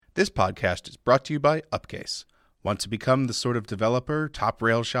This podcast is brought to you by Upcase. Want to become the sort of developer top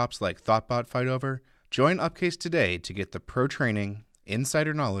Rails shops like Thoughtbot fight over? Join Upcase today to get the pro training,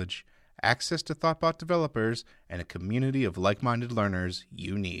 insider knowledge, access to Thoughtbot developers, and a community of like-minded learners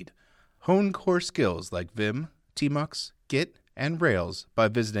you need. Hone core skills like Vim, Tmux, Git, and Rails by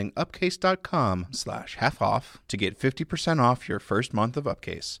visiting upcase.com/half-off to get 50% off your first month of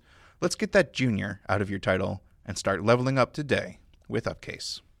Upcase. Let's get that junior out of your title and start leveling up today with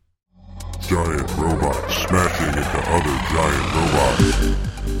Upcase. Giant robots smashing into other giant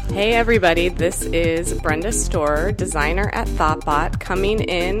robots. Hey everybody, this is Brenda Storer, designer at Thoughtbot, coming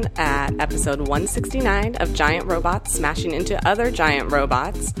in at episode 169 of Giant Robots Smashing into Other Giant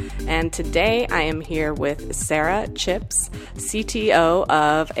Robots. And today I am here with Sarah Chips, CTO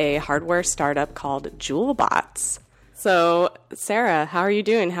of a hardware startup called JewelBots. So Sarah, how are you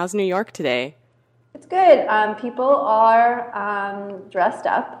doing? How's New York today? It's good. People are dressed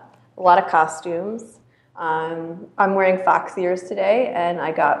up. A lot of costumes. I'm wearing fox ears today, and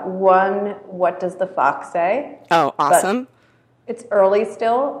I got one What Does the Fox Say? Oh, awesome. But it's early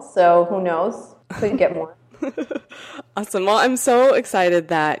still, so who knows? Could get more. Awesome. Well, I'm so excited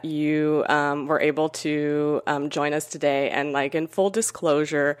that you were able to join us today. And like in full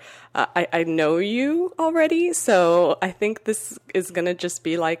disclosure, I know you already, so I think this is going to just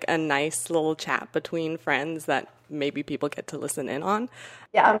be like a nice little chat between friends that maybe people get to listen in on.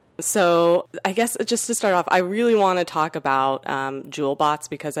 Yeah. So I guess just to start off, I really want to talk about JewelBots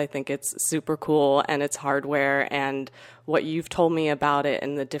because I think it's super cool and it's hardware, and what you've told me about it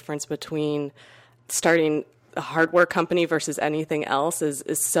and the difference between starting a hardware company versus anything else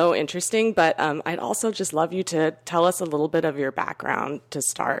is so interesting. But I'd also just love you to tell us a little bit of your background to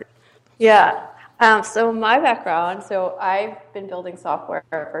start. Yeah. So my background, I've been building software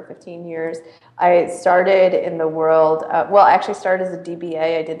for 15 years. I started in the world, I actually started as a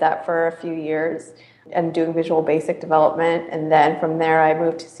DBA. I did that for a few years and doing Visual Basic development. And then from there, I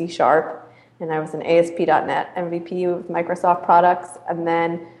moved to C#, and I was an ASP.NET MVP with Microsoft products. And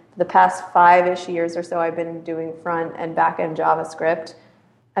then for the past 5-ish years or so, I've been doing front and back end JavaScript.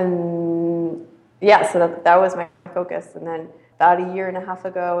 And yeah, so that was my focus. And then about 2 years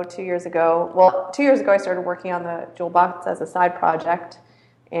ago, 2 years ago, I started working on the JewelBots as a side project.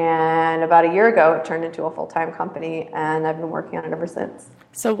 And about a year ago, it turned into a full-time company, and I've been working on it ever since.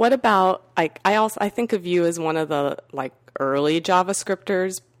 So what about, like, I think of you as one of the, like, early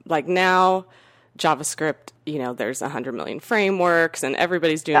JavaScripters. Like, now, JavaScript, there's 100 million frameworks, and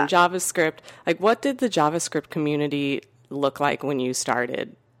everybody's doing JavaScript. Like, what did the JavaScript community look like when you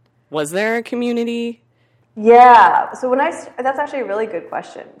started? Was there a community? Yeah, so that's actually a really good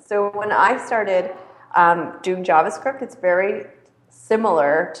question. So when I started doing JavaScript, it's very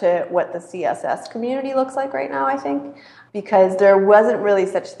similar to what the CSS community looks like right now, I think, because there wasn't really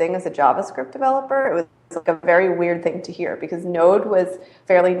such thing as a JavaScript developer. It was like a very weird thing to hear because Node was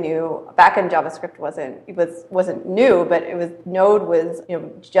fairly new. Backend JavaScript wasn't new, but Node was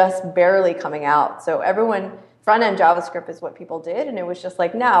just barely coming out. So front-end JavaScript is what people did, and it was just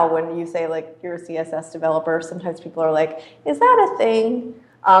like now when you say like you're a CSS developer, sometimes people are like, is that a thing?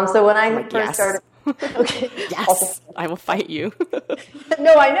 So when I first started... Okay. Yes, I will fight you.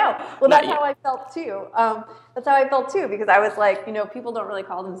 No, I know. Well, that's how I felt too. Because I was like, people don't really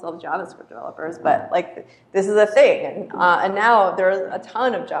call themselves JavaScript developers, but like this is a thing, and now there's a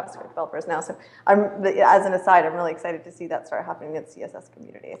ton of JavaScript developers now. So as an aside, I'm really excited to see that start happening in the CSS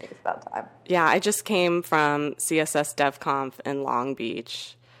community. I think it's about time. Yeah, I just came from CSS DevConf in Long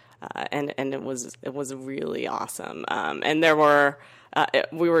Beach, and it was really awesome. And there were.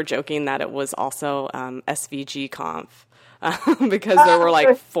 We were joking that it was also SVG Conf because there were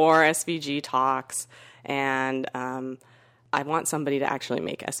like 4 SVG talks, and I want somebody to actually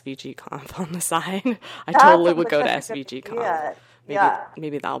make SVG Conf on the side. I totally would go to SVG Conf.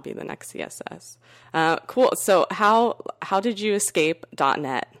 Maybe that'll be the next CSS. Cool. So how did you escape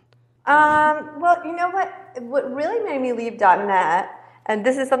 .NET? Well, you know what really made me leave .NET, and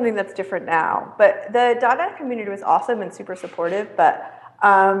this is something that's different now, but the .NET community was awesome and super supportive, but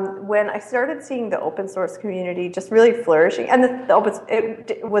when I started seeing the open source community just really flourishing, and it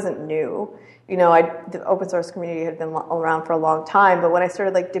wasn't new, the open source community had been around for a long time, but when I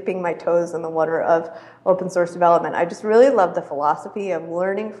started like dipping my toes in the water of open source development, I just really loved the philosophy of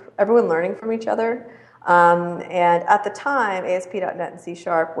everyone learning from each other, and at the time, ASP.NET and C#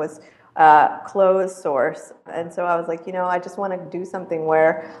 was closed source. And so I was like, I just want to do something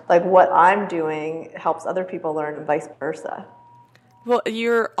where like what I'm doing helps other people learn and vice versa. Well,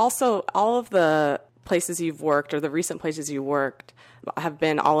 you're also, all of the places you've worked or the recent places you worked have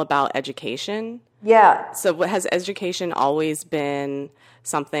been all about education. Yeah. So has education always been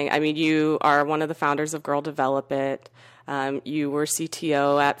something? I mean, you are one of the founders of Girl Develop It. You were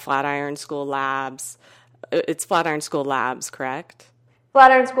CTO at Flatiron School Labs. It's Flatiron School Labs, correct?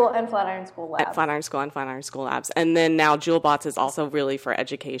 Flatiron School and Flatiron School Labs. At Flatiron School and Flatiron School Labs. And then now JewelBots is also really for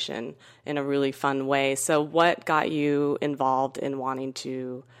education in a really fun way. So what got you involved in wanting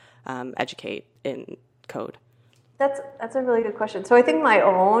to educate in code? That's a really good question. So I think my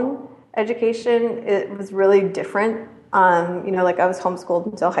own education, it was really different. Like I was homeschooled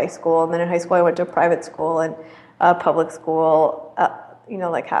until high school, and then in high school I went to a private school and public school,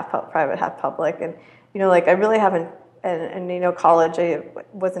 like half private, half public. And, like I really haven't, and college, I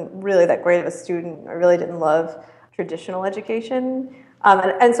wasn't really that great of a student. I really didn't love traditional education.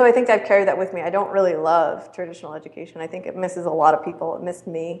 And so I think I've carried that with me. I don't really love traditional education. I think it misses a lot of people. It missed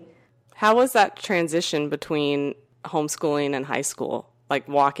me. How was that transition between homeschooling and high school? Like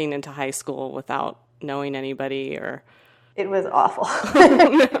walking into high school without knowing anybody or... It was awful.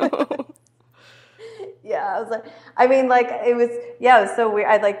 No. Yeah, it was so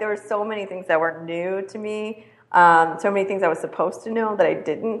weird. There were so many things that were new to me. So many things I was supposed to know that I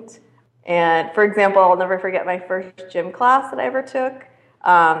didn't. And for example, I'll never forget my first gym class that I ever took.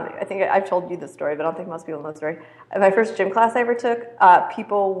 I think I've told you the story, but I don't think most people know the story. My first gym class I ever took,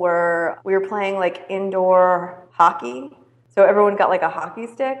 we were playing like indoor hockey. So everyone got like a hockey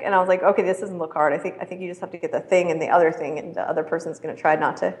stick, and I was like, okay, this doesn't look hard. I think you just have to get the thing and the other thing, and the other person's going to try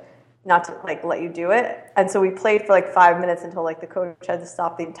not to like let you do it. And so we played for like 5 minutes until like the coach had to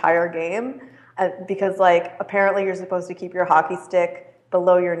stop the entire game, because like apparently you're supposed to keep your hockey stick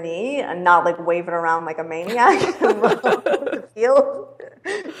below your knee and not like wave it around like a maniac the field,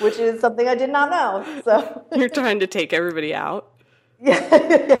 which is something I did not know. So you're trying to take everybody out. Yeah,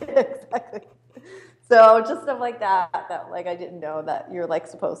 exactly. So just stuff like that like I didn't know that you're like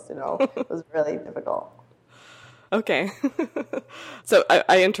supposed to know. It was really difficult. Okay. So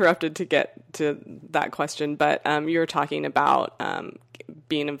I interrupted to get to that question, but you were talking about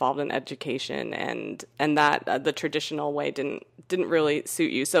being involved in education and that the traditional way didn't really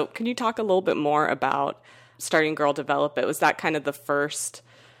suit you. So can you talk a little bit more about starting Girl Develop It? Was that kind of the first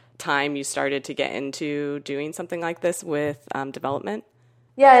time you started to get into doing something like this with development?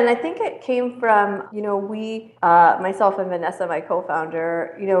 Yeah, and I think it came from, myself and Vanessa, my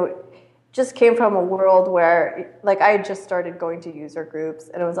co-founder, just came from a world where, like, I had just started going to user groups,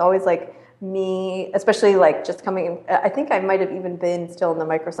 and it was always, like, me, especially, like, just coming in. I think I might have even been still in the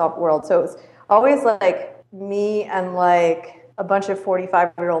Microsoft world, so it was always, like, me and, like, a bunch of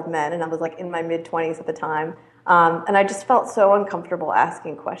 45-year-old men, and I was, like, in my mid-20s at the time, and I just felt so uncomfortable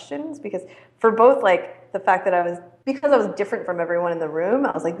asking questions, because for both, like, the fact that because I was different from everyone in the room,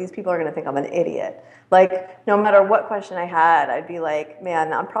 I was like, these people are going to think I'm an idiot. Like, no matter what question I had, I'd be like,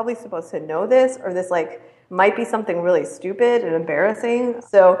 man, I'm probably supposed to know this, or this, like, might be something really stupid and embarrassing.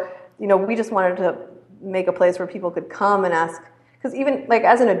 So, we just wanted to make a place where people could come and ask, because even, like,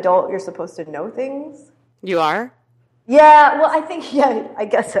 as an adult, you're supposed to know things. You are? Yeah, well, I think, I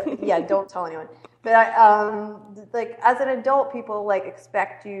guess so. Yeah, don't tell anyone. But, like, as an adult, people, like,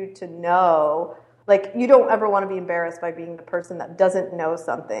 expect you to know. Like, you don't ever want to be embarrassed by being the person that doesn't know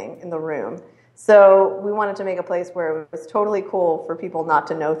something in the room. So we wanted to make a place where it was totally cool for people not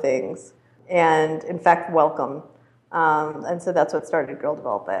to know things and, in fact, welcome. And so that's what started Girl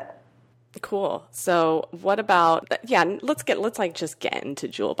Develop It. Cool. So what about, let's just get into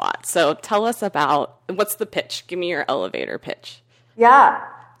JewelBots. So tell us about, what's the pitch? Give me your elevator pitch. Yeah.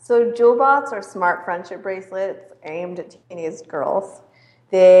 So JewelBots are smart friendship bracelets aimed at teenage girls.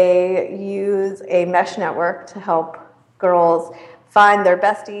 They use a mesh network to help girls find their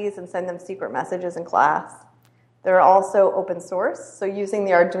besties and send them secret messages in class. They're also open source, so using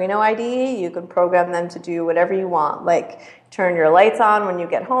the Arduino IDE, you can program them to do whatever you want, like turn your lights on when you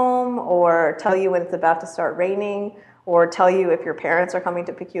get home, or tell you when it's about to start raining, or tell you if your parents are coming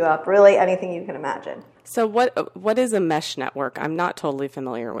to pick you up, really anything you can imagine. So what is a mesh network? I'm not totally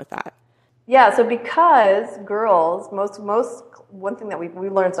familiar with that. Yeah, so because girls, one thing that we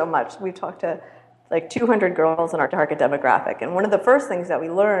learned so much, we've talked to like 200 girls in our target demographic, and one of the first things that we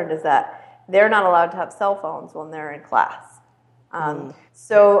learned is that they're not allowed to have cell phones when they're in class.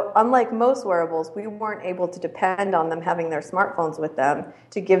 So unlike most wearables, we weren't able to depend on them having their smartphones with them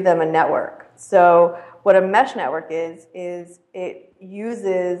to give them a network. So what a mesh network is it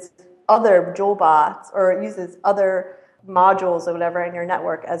uses other JewelBots, or it uses other modules or whatever in your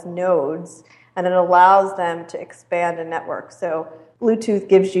network as nodes, and it allows them to expand a network. So Bluetooth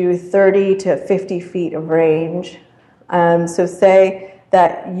gives you 30 to 50 feet of range. So say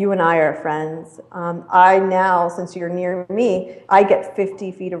that you and I are friends. I now, since you're near me, I get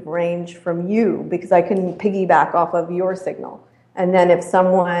 50 feet of range from you because I can piggyback off of your signal. And then if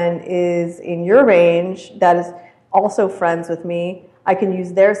someone is in your range that is also friends with me, I can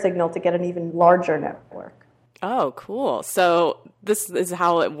use their signal to get an even larger network. Oh, cool. So this is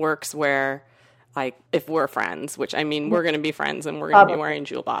how it works where, like, if we're friends, which, I mean, we're going to be friends and we're going to be wearing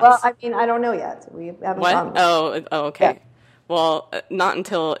JewelBots. Well, I mean, I don't know yet. We haven't What? Oh, okay. Yeah. Well, not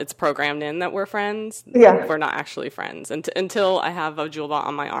until it's programmed in that we're friends. Yeah. We're not actually friends until I have a JewelBot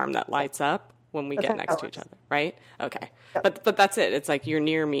on my arm that lights up when we get next to each other, right? Okay. Yep. But that's it. It's like you're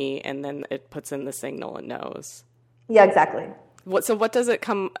near me, and then it puts in the signal and knows. Yeah, exactly. So what does it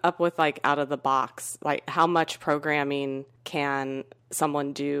come up with, like, out of the box? Like, how much programming can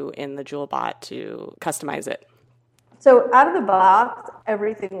someone do in the JewelBot to customize it? So out of the box,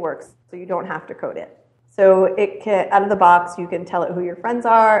 everything works, so you don't have to code it. So it can, out of the box, you can tell it who your friends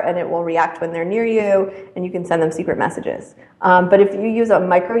are, and it will react when they're near you, and you can send them secret messages. But if you use a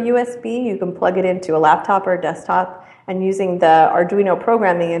micro USB, you can plug it into a laptop or a desktop, and using the Arduino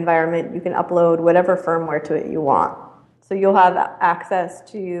programming environment, you can upload whatever firmware to it you want. So you'll have access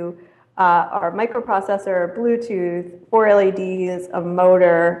to our microprocessor, Bluetooth, 4 LEDs, a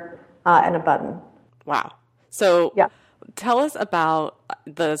motor, and a button. Wow. So yeah. Tell us about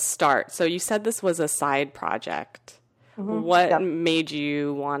the start. So you said this was a side project. Mm-hmm. What made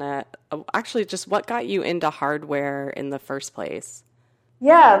you want to, actually just what got you into hardware in the first place?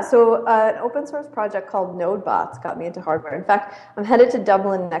 Yeah, so an open source project called NodeBots got me into hardware. In fact, I'm headed to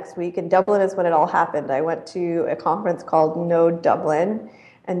Dublin next week, and Dublin is when it all happened. I went to a conference called Node Dublin,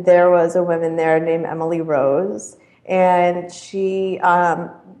 and there was a woman there named Emily Rose, and she,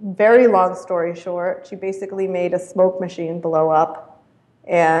 very long story short, she basically made a smoke machine blow up,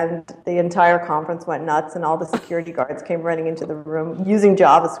 and the entire conference went nuts, and all the security guards came running into the room using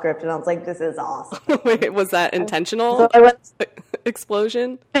JavaScript, and I was like, this is awesome. Wait, was that intentional? So I went,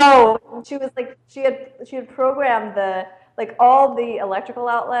 explosion? No, she was like, she had programmed all the electrical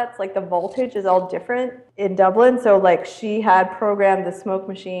outlets, like the voltage is all different in Dublin, so like she had programmed the smoke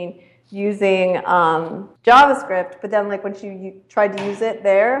machine using JavaScript, but then like when she tried to use it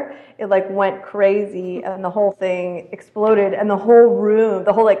there, it like went crazy and the whole thing exploded, and the whole room,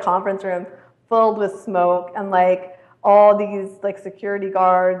 the whole like conference room filled with smoke, and like all these like security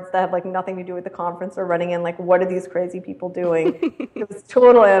guards that have like nothing to do with the conference are running in, like, what are these crazy people doing? It was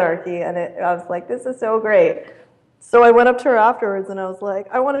total anarchy, and I was like, this is so great. So I went up to her afterwards and I was like,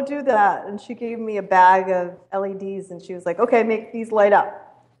 I want to do that, and she gave me a bag of LEDs and she was like, okay, make these light up.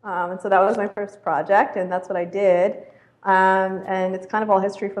 And so that was my first project, and that's what I did. And it's kind of all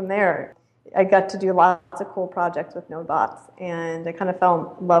history from there. I got to do lots of cool projects with NodeBots, and I kind of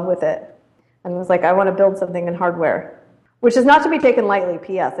fell in love with it. And was like, I want to build something in hardware, which is not to be taken lightly,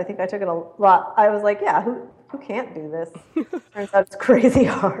 P.S. I think I took it a lot. I was like, yeah, who can't do this? Turns out it's crazy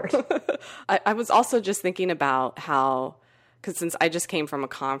hard. I was also just thinking about how, because since I just came from a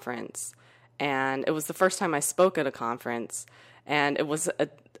conference, and it was the first time I spoke at a conference, and it was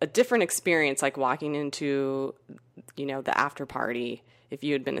a different experience, like walking into, the after party if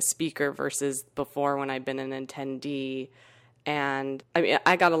you had been a speaker versus before when I'd been an attendee. And I mean,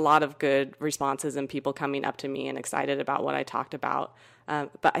 I got a lot of good responses and people coming up to me and excited about what I talked about.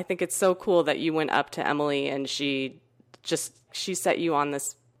 But I think it's so cool that you went up to Emily and she set you on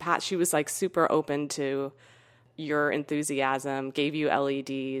this path. She was like super open to your enthusiasm, gave you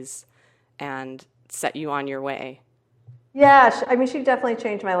LEDs, and set you on your way. Yeah, she definitely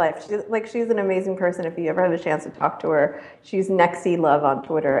changed my life. She's an amazing person. If you ever have a chance to talk to her, she's Nexy Love on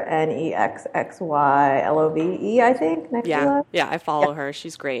Twitter, NEXXYLOVE, I think. Nexy Love. Yeah, I follow her.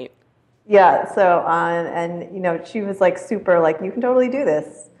 She's great. Yeah, so and she was like super like, you can totally do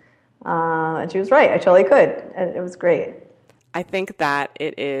this, and she was right. I totally could, and it was great. I think that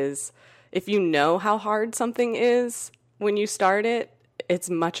it is, if you know how hard something is when you start it, it's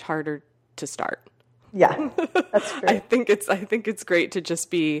much harder to start. Yeah, that's true. I think it's great to just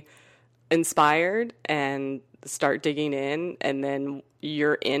be inspired and start digging in, and then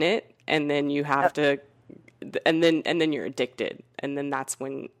you're in it, and then you have to, and then you're addicted, and then that's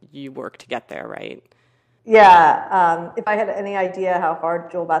when you work to get there, right? Yeah. If I had any idea how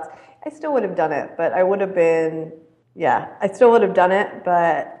hard JewelBots, I still would have done it, but I still would have done it,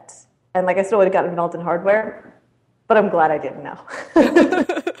 and I still would have gotten involved in hardware, but I'm glad I didn't now.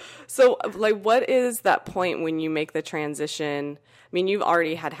 So, what is that point when you make the transition? I mean, you've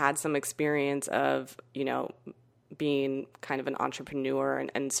already had some experience of, being kind of an entrepreneur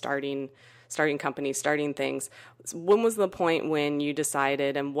and starting companies, starting things. When was the point when you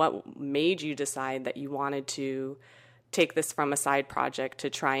decided, and what made you decide that you wanted to take this from a side project to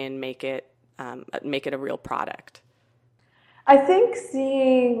try and make it a real product? I think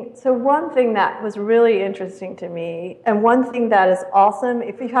one thing that was really interesting to me, and one thing that is awesome,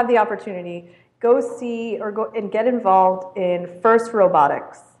 if you have the opportunity, go see or go and get involved in FIRST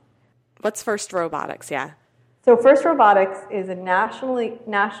Robotics. What's FIRST Robotics? Yeah. So FIRST Robotics is a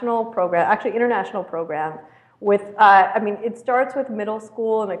national program, actually international program with, it starts with middle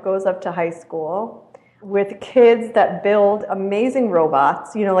school and it goes up to high school with kids that build amazing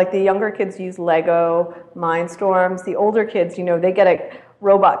robots. Like the younger kids use Lego, Mindstorms. The older kids, they get a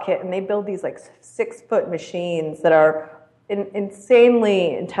robot kit and they build these like 6-foot machines that are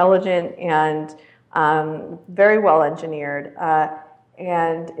insanely intelligent and very well engineered.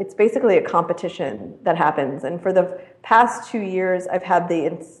 And it's basically a competition that happens. And for the past 2 years,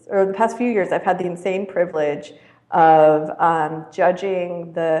 the past few years, I've had the insane privilege of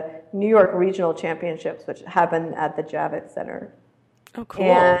judging the New York Regional Championships, which happen at the Javits Center. Oh, cool.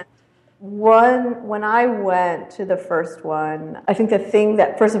 And when I went to the first one, I think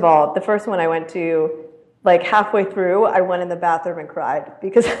first of all, the first one I went to, like halfway through, I went in the bathroom and cried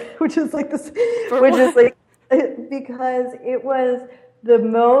because because it was the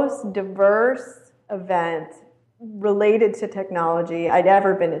most diverse event related to technology I'd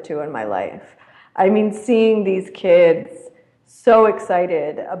ever been to in my life. I mean, seeing these kids so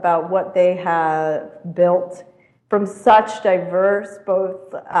excited about what they have built from such diverse,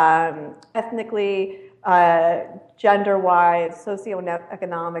 both ethnically, gender-wise,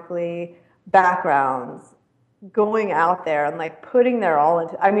 socioeconomically, backgrounds, going out there and like putting their all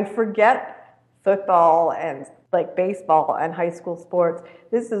into, forget football and like baseball and high school sports.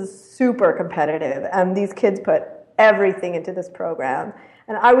 This is super competitive, and these kids put everything into this program.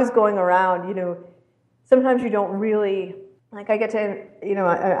 And I was going around, sometimes you don't really, like I get to,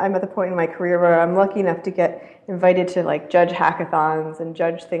 I'm at the point in my career where I'm lucky enough to get invited to like judge hackathons and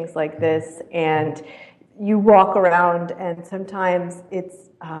judge things like this. And you walk around and sometimes it's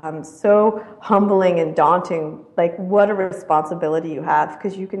so humbling and daunting, like what a responsibility you have,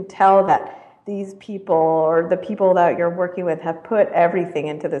 because you can tell that these people or the people that you're working with have put everything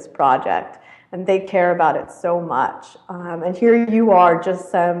into this project and they care about it so much. And here you are,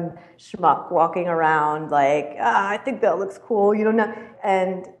 just some schmuck walking around like, I think that looks cool,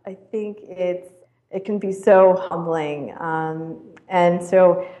 and I think it can be so humbling. And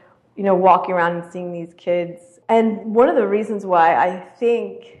so, walking around and seeing these kids. And one of the reasons why I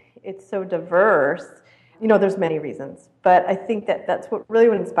think it's so diverse, there's many reasons, but I think that's what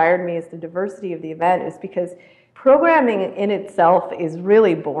inspired me is the diversity of the event, is because programming in itself is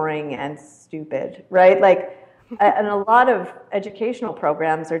really boring and stupid, right? Like, and a lot of educational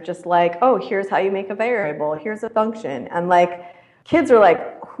programs are just like, oh, here's how you make a variable, here's a function. And like, kids are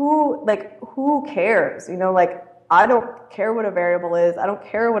like, who cares? I don't care what a variable is. I don't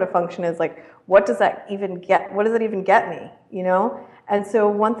care what a function is. Like, what does it even get me? And so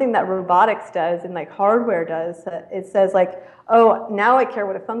one thing that robotics does and like hardware does, it says like, oh, now I care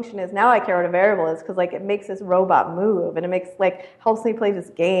what a function is. Now I care what a variable is, because like it makes this robot move, and it helps me play this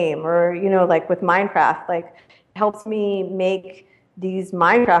game, or like with Minecraft, like helps me make these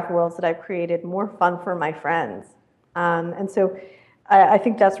Minecraft worlds that I've created more fun for my friends. And so I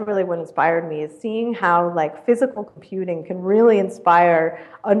think that's really what inspired me, is seeing how like physical computing can really inspire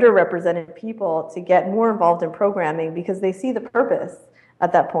underrepresented people to get more involved in programming, because they see the purpose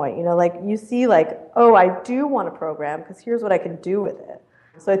at that point. Like you see like, oh, I do want to program because here's what I can do with it.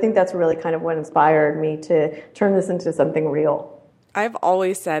 So I think that's really kind of what inspired me to turn this into something real. I've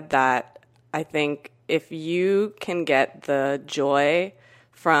always said that I think if you can get the joy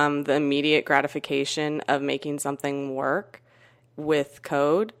from the immediate gratification of making something work with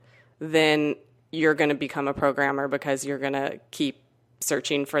code, then you're going to become a programmer, because you're going to keep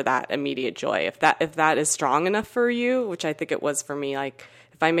searching for that immediate joy. If that is strong enough for you, which I think it was for me, like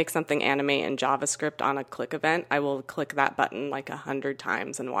if I make something animate in JavaScript on a click event, I will click that button like 100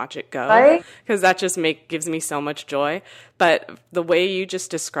 times and watch it go, because that just gives me so much joy. But the way you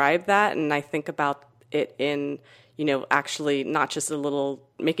just described that, and I think about it in, actually not just a little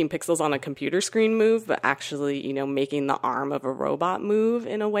making pixels on a computer screen move, but actually, making the arm of a robot move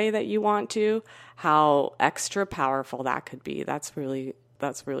in a way that you want to, how extra powerful that could be. That's really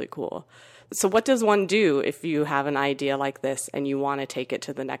cool. So what does one do if you have an idea like this and you want to take it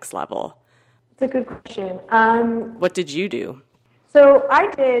to the next level? It's a good question. What did you do? So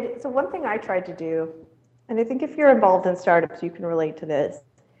one thing I tried to do, and I think if you're involved in startups, you can relate to this.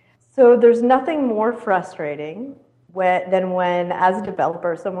 So there's nothing more frustrating than when, as a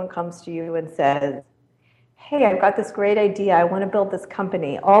developer, someone comes to you and says, hey, I've got this great idea. I want to build this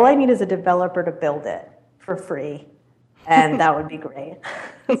company. All I need is a developer to build it for free. and that would be great.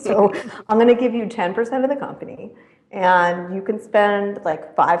 So I'm going to give you 10% of the company, and you can spend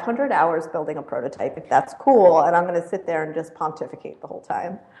like 500 hours building a prototype if that's cool, and I'm going to sit there and just pontificate the whole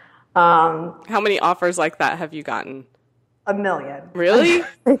time. How many offers like that have you gotten? 1 million. Really?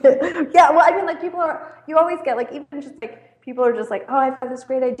 Yeah, well, I mean, like, you always get, like, even just, like, people are just like, oh, I've got this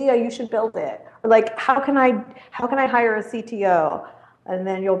great idea, you should build it. Or, like, how can I hire a CTO? And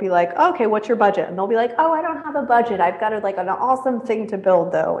then you'll be like, oh, okay, what's your budget? And they'll be like, oh, I don't have a budget. I've got an awesome thing to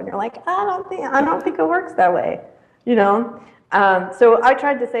build, though. And you're like, I don't think it works that way, you know? So I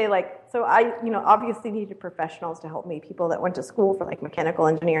tried to say, like, so I, obviously needed professionals to help me, people that went to school for like mechanical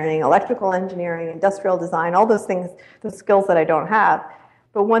engineering, electrical engineering, industrial design, all those things, those skills that I don't have.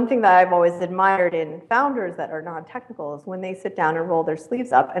 But one thing that I've always admired in founders that are non-technical is when they sit down and roll their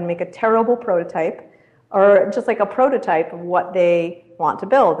sleeves up and make a terrible prototype, or just like a prototype of what they want to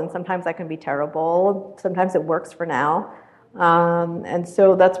build. And sometimes that can be terrible. Sometimes it works for now. And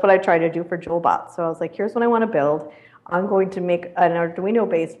so that's what I try to do for JoulBot. So I was like, here's what I want to build. I'm going to make an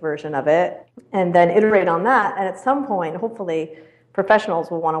Arduino-based version of it and then iterate on that. And at some point, hopefully, professionals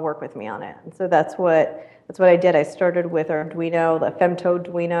will want to work with me on it. And so that's what I did. I started with Arduino, the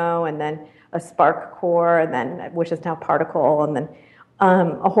Femtoduino, and then a Spark core, and then which is now Particle, and then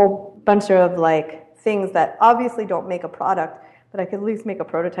a whole bunch of like things that obviously don't make a product, but I could at least make a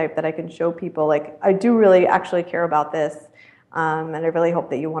prototype that I can show people. Like, I do really actually care about this, and I really hope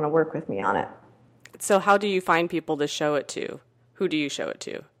that you want to work with me on it. So how do you find people to show it to? Who do you show it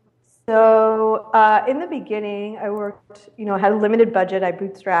to? So in the beginning, I worked, had a limited budget. I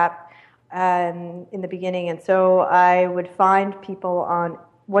bootstrapped in the beginning. And so I would find people on,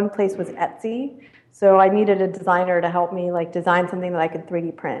 one place was Etsy. So I needed a designer to help me like design something that I could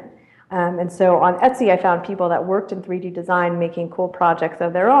 3D print. And so on Etsy, I found people that worked in 3D design making cool projects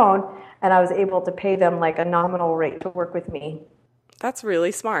of their own. And I was able to pay them like a nominal rate to work with me. That's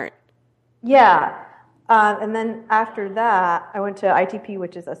really smart. Yeah. And then after that, I went to ITP,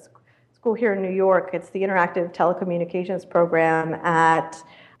 which is a school here in New York. It's the Interactive Telecommunications Program at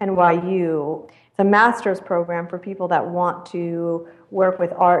NYU. It's a master's program for people that want to work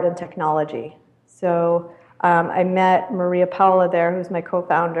with art and technology. So I met Maria Paula there, who's my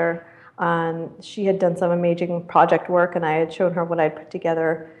co-founder. She had done some amazing project work, and I had shown her what I'd put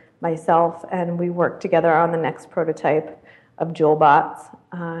together myself, and we worked together on the next prototype of JoulBots.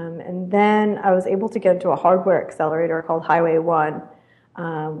 And then I was able to get into a hardware accelerator called Highway 1,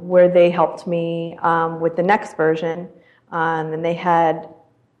 where they helped me with the next version. And they had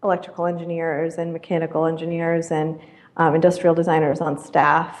electrical engineers and mechanical engineers and industrial designers on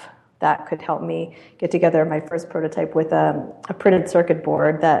staff that could help me get together my first prototype with a printed circuit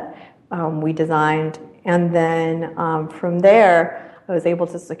board that we designed. And then from there, I was able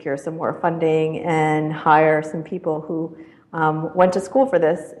to secure some more funding and hire some people who went to school for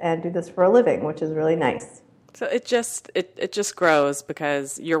this and do this for a living, which is really nice. So it just grows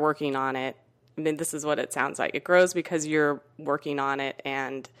because you're working on it. I mean, this is what it sounds like. It grows because you're working on it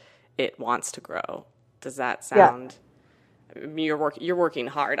and it wants to grow. Does that sound? Yeah. I mean, you're working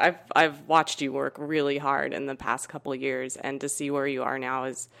hard. I've watched you work really hard in the past couple of years, and to see where you are now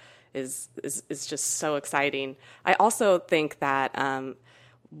is just so exciting. I also think that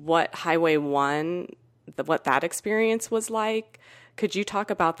what Highway 1, what that experience was like. Could you talk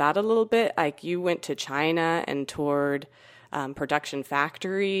about that a little bit? Like, you went to China and toured production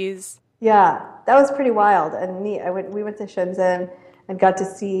factories. Yeah, that was pretty wild and neat. We went to Shenzhen and got to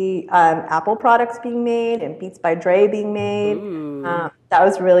see Apple products being made and Beats by Dre being made. That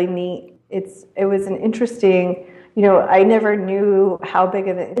was really neat. It was an interesting, I never knew how big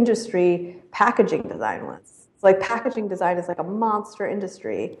of an industry packaging design was. It's like packaging design is like a monster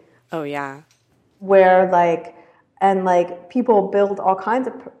industry. Oh, yeah. Where people build all kinds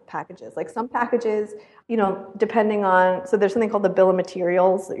of packages. Like some packages, depending on, so there's something called the bill of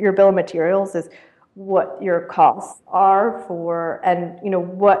materials. Your bill of materials is what your costs are for, and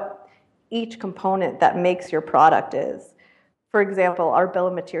what each component that makes your product is. For example, our bill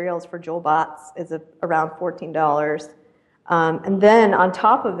of materials for JoulBots is around $14. And then on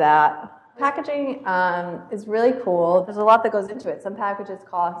top of that, packaging is really cool. There's a lot that goes into it. Some packages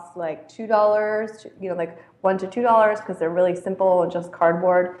cost like $2, like $1 to $2 because they're really simple and just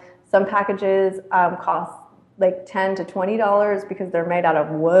cardboard. Some packages cost like $10 to $20 because they're made out of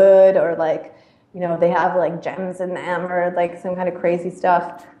wood, or they have like gems in them, or like some kind of crazy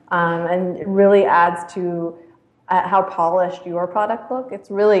stuff. And it really adds to how polished your product looks.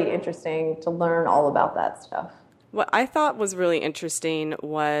 It's really interesting to learn all about that stuff. What I thought was really interesting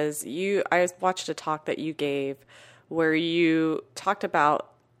was I watched a talk that you gave where you talked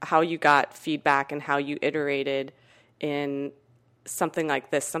about how you got feedback and how you iterated in something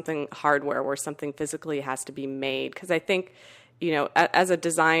like this, something hardware where something physically has to be made? Because I think, as a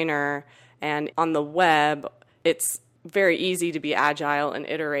designer and on the web, it's very easy to be agile and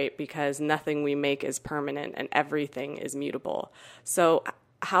iterate because nothing we make is permanent and everything is mutable. So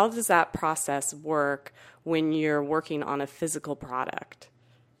how does that process work when you're working on a physical product?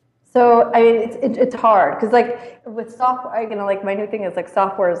 So I mean, it's hard because like with software, like my new thing is like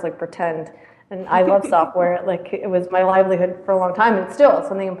software is like pretend, and I love software. Like it was my livelihood for a long time, and still it's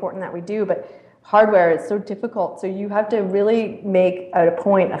something important that we do. But hardware is so difficult, so you have to really make a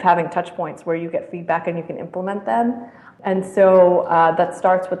point of having touch points where you get feedback and you can implement them. And so that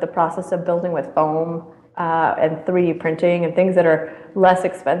starts with the process of building with foam and 3D printing and things that are less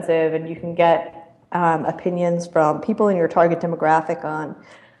expensive, and you can get opinions from people in your target demographic on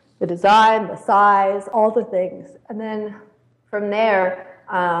the design, the size, all the things. And then from there,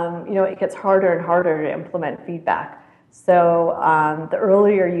 it gets harder and harder to implement feedback. So the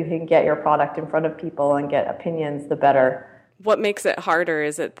earlier you can get your product in front of people and get opinions, the better. What makes it harder?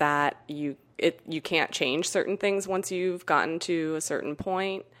 Is it that you can't change certain things once you've gotten to a certain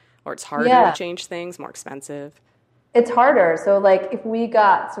point, or it's harder to change things, more expensive? It's harder. So like if we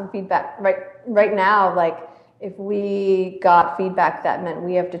got some feedback right now, like if we got feedback that meant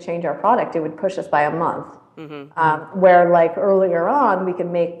we have to change our product, it would push us by a month. Mm-hmm. Where like earlier on, we can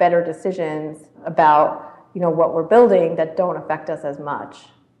make better decisions about, what we're building that don't affect us as much.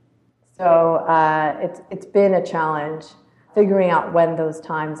 So it's been a challenge figuring out when those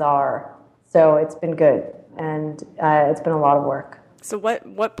times are. So it's been good, and it's been a lot of work. So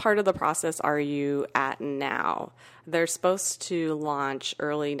what part of the process are you at now? They're supposed to launch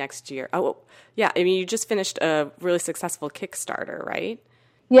early next year. Oh, yeah. I mean, you just finished a really successful Kickstarter, right?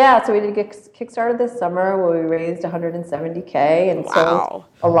 Yeah, so we did a Kickstarter this summer where we raised $170K and sold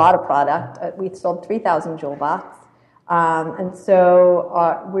a lot of product. We sold 3,000 JoulBots. And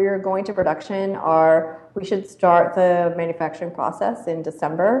so we're going to production. We should start the manufacturing process in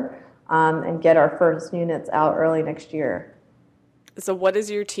December and get our first units out early next year. So what is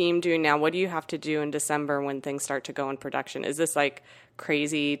your team doing now? What do you have to do in December when things start to go in production? Is this like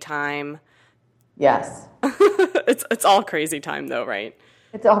crazy time? Yes. It's all crazy time though, right?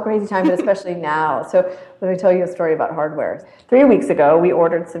 It's all crazy time, but especially now. So let me tell you a story about hardware. 3 weeks ago, we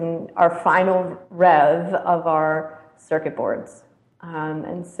ordered our final rev of our circuit boards.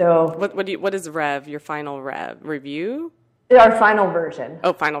 And so... What is rev, your final rev? Review? Our final version.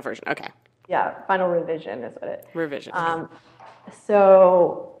 Oh, final version. Okay. Yeah, final revision is what it is. Revision.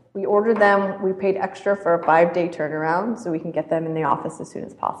 So we ordered them. We paid extra for a 5-day turnaround so we can get them in the office as soon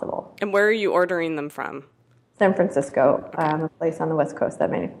as possible. And where are you ordering them from? San Francisco, a place on the West Coast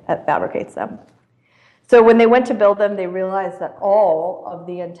that fabricates them. So when they went to build them, they realized that all of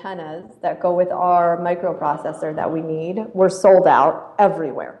the antennas that go with our microprocessor that we need were sold out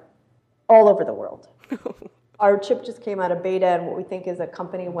everywhere, all over the world. Our chip just came out of beta, and what we think is a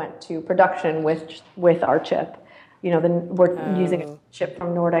company went to production with our chip. We're using a chip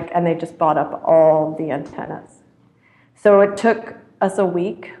from Nordic, and they just bought up all the antennas. So it took us a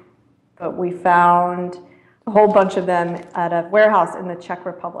week, but we found a whole bunch of them at a warehouse in the Czech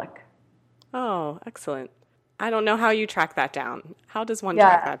Republic. Oh, excellent. I don't know how you track that down. How does one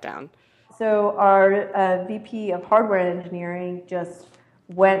track that down? So our VP of hardware engineering just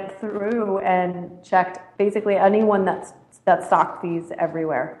went through and checked basically anyone that stocked these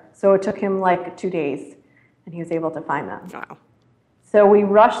everywhere. So it took him like 2 days, and he was able to find them. Wow. So we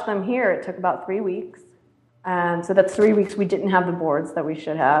rushed them here. It took about 3 weeks. So that's 3 weeks we didn't have the boards that we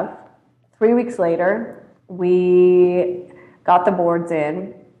should have. 3 weeks later, we got the boards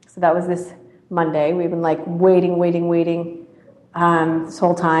in. So that was this Monday. We've been like waiting this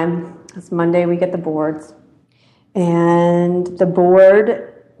whole time. This Monday we get the boards. And the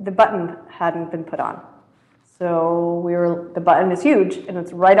button hadn't been put on. So the button is huge, and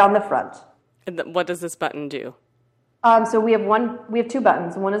it's right on the front. And what does this button do? So we have 2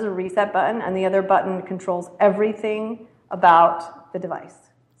 buttons. One is a reset button, and the other button controls everything about the device.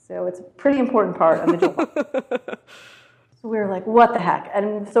 So it's a pretty important part of the JoulBot. So we were like, what the heck?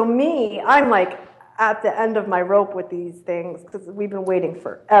 And so I'm like at the end of my rope with these things because we've been waiting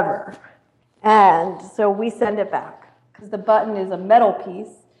forever. And so we send it back because the button is a metal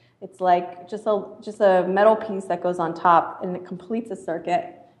piece. It's like just a metal piece that goes on top, and it completes a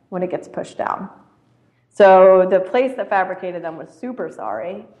circuit when it gets pushed down. So the place that fabricated them was super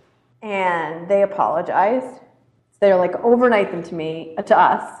sorry, and they apologized. So they're like, overnight them to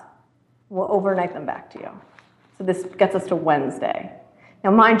us. We'll overnight them back to you. So this gets us to Wednesday.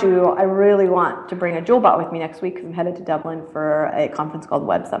 Now, mind you, I really want to bring a JoulBot with me next week because I'm headed to Dublin for a conference called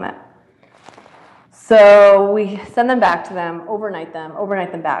Web Summit. So we send them back to them, overnight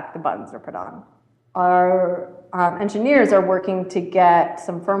them back, the buttons are put on. Our engineers are working to get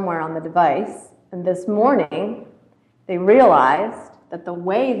some firmware on the device, and this morning they realized that the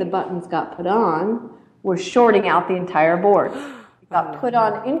way the buttons got put on was shorting out the entire board. It got put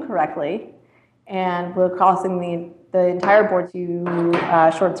on incorrectly, and we're causing the entire board to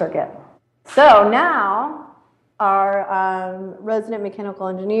short circuit. So now our resident mechanical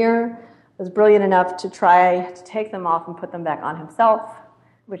engineer was brilliant enough to try to take them off and put them back on himself,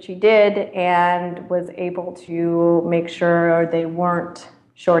 which he did, and was able to make sure they weren't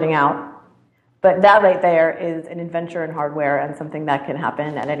shorting out. But that right there is an adventure in hardware and something that can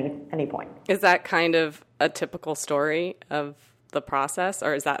happen at any point. Is that kind of a typical story of the process,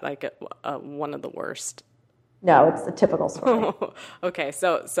 or is that like one of the worst? No, it's a typical story. Okay,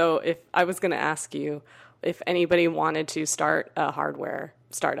 so if I was going to ask you if anybody wanted to start a hardware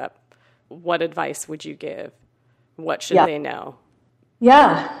startup, what advice would you give? What should they know?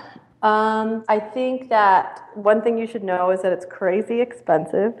 Yeah. I think that one thing you should know is that it's crazy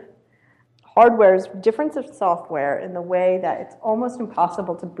expensive. Hardware is different of software in the way that it's almost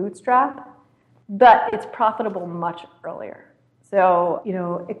impossible to bootstrap, but it's profitable much earlier. So,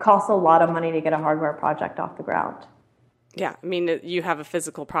 it costs a lot of money to get a hardware project off the ground. Yeah, I mean, you have a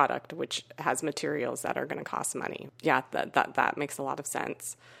physical product which has materials that are going to cost money. Yeah, that makes a lot of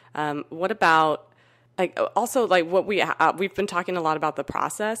sense. What about what we've been talking a lot about the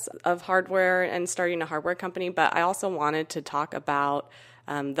process of hardware and starting a hardware company, but I also wanted to talk about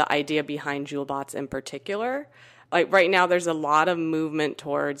the idea behind Joulebots in particular. Like right now, there's a lot of movement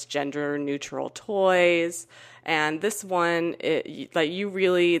towards gender-neutral toys, and this one,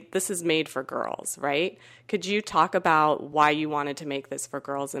 this is made for girls, right? Could you talk about why you wanted to make this for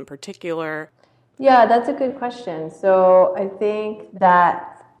girls in particular? Yeah, that's a good question. So I think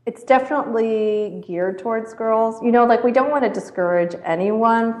that it's definitely geared towards girls. We don't want to discourage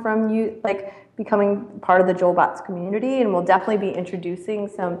anyone from becoming part of the Joulebots community, and we'll definitely be introducing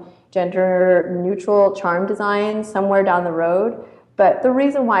some gender-neutral charm designs somewhere down the road. But the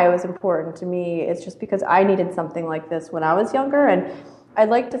reason why it was important to me is just because I needed something like this when I was younger, and I'd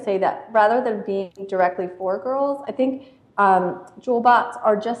like to say that rather than being directly for girls, I think Joulebots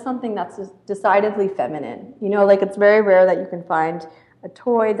are just something that's decidedly feminine. It's very rare that you can find a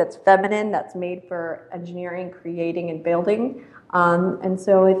toy that's feminine, that's made for engineering, creating, and building. And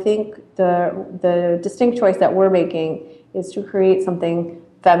so I think the distinct choice that we're making is to create something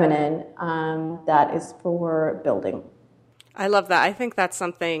feminine that is for building. I love that. I think that's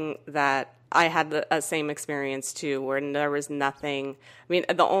something that I had the same experience too, where there was nothing. I mean,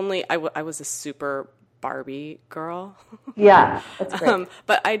 I was a super Barbie girl. Yeah, that's great.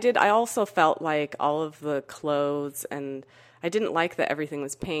 But I also felt like all of the clothes, and I didn't like that everything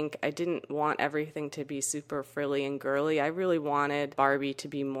was pink. I didn't want everything to be super frilly and girly. I really wanted Barbie to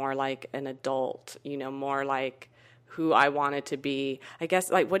be more like an adult, more like who I wanted to be. I guess,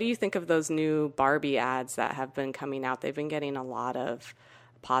 what do you think of those new Barbie ads that have been coming out? They've been getting a lot of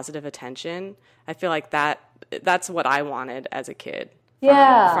positive attention. I feel like that's what I wanted as a kid.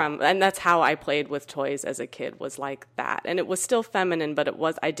 And that's how I played with toys as a kid, was like that. And it was still feminine, but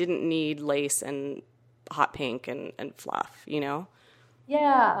I didn't need lace and hot pink and fluff,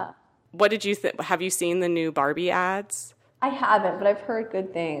 Yeah. What did you think? Have you seen the new Barbie ads? I haven't, but I've heard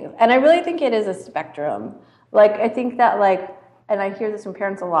good things. And I really think it is a spectrum. I think that and I hear this from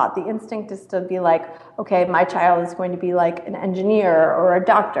parents a lot, the instinct is to be like, okay, my child is going to be like an engineer or a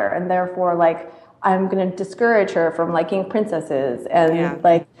doctor, and therefore I'm going to discourage her from liking princesses and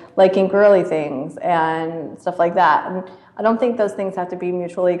liking girly things and stuff like that. And I don't think those things have to be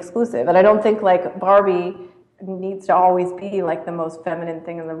mutually exclusive. And I don't think Barbie needs to always be the most feminine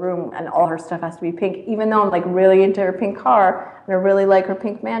thing in the room and all her stuff has to be pink. Even though I'm really into her pink car and I really like her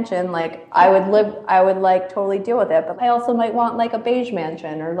pink mansion, I would totally deal with it. But I also might want a beige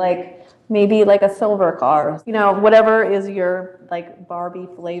mansion or maybe a silver car. Whatever is your Barbie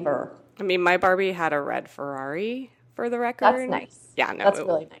flavor. I mean, my Barbie had a red Ferrari, for the record. That's nice. Yeah, no, that's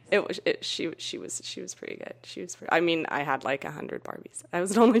really nice. She was pretty good. I mean, I had 100 Barbies. I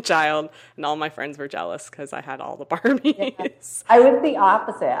was an only child, and all my friends were jealous because I had all the Barbies. Yeah. I was the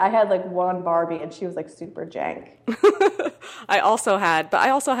opposite. I had one Barbie, and she was super jank. I also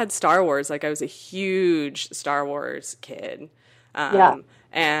had Star Wars. I was a huge Star Wars kid.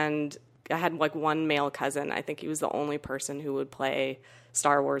 And I had one male cousin. I think he was the only person who would play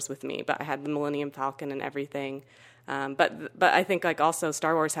Star Wars with me, but I had the Millennium Falcon and everything. But I think also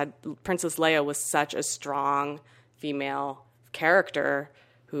Star Wars had Princess Leia was such a strong female character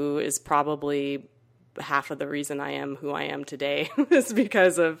who is probably half of the reason I am who I am today is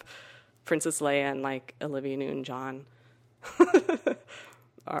because of Princess Leia and like Olivia Newton-John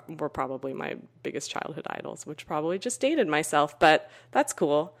were probably my biggest childhood idols, which probably just dated myself, but that's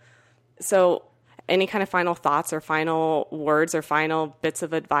cool. So any kind of final thoughts or final words or final bits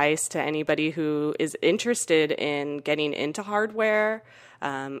of advice to anybody who is interested in getting into hardware?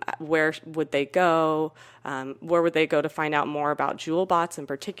 Where would they go? Where would they go to find out more about JewelBots in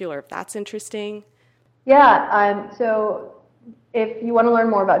particular, if that's interesting? Yeah, so if you want to learn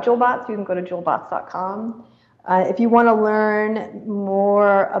more about JewelBots, you can go to jewelbots.com. If you want to learn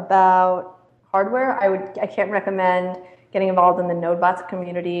more about hardware, I can't recommend getting involved in the NodeBots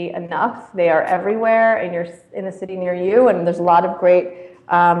community enough. They are everywhere, and you're in a city near you, and there's a lot of great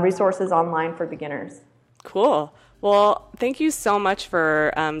resources online for beginners. Cool. Well, thank you so much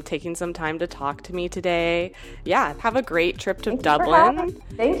for taking some time to talk to me today. Yeah, have a great trip to Dublin.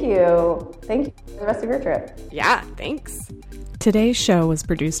 Thank you. Thank you for the rest of your trip. Yeah, thanks. Today's show was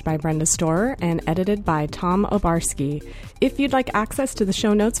produced by Brenda Storer and edited by Tom Obarski. If you'd like access to the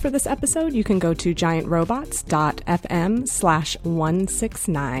show notes for this episode, you can go to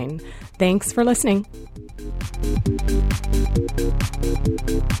giantrobots.fm/169. Thanks for listening.